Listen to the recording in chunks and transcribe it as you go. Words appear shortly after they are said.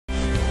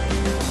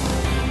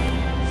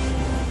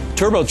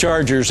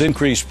Turbochargers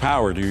increase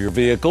power to your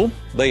vehicle.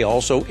 They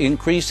also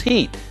increase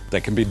heat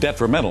that can be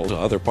detrimental to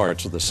other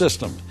parts of the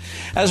system.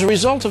 As a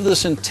result of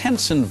this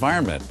intense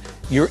environment,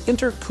 your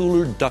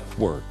intercooler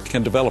ductwork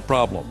can develop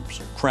problems,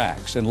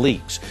 cracks, and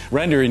leaks,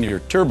 rendering your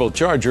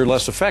turbocharger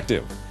less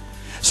effective.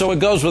 So it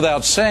goes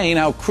without saying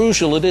how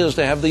crucial it is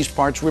to have these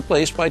parts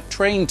replaced by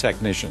trained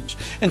technicians,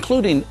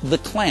 including the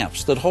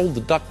clamps that hold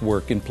the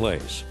ductwork in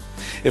place.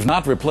 If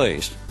not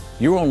replaced,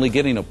 you're only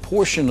getting a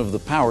portion of the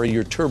power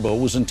your turbo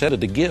was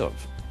intended to give.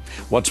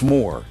 What's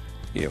more,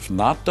 if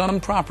not done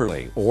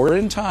properly or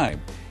in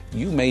time,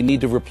 you may need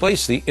to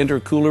replace the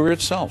intercooler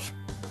itself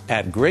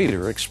at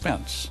greater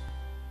expense.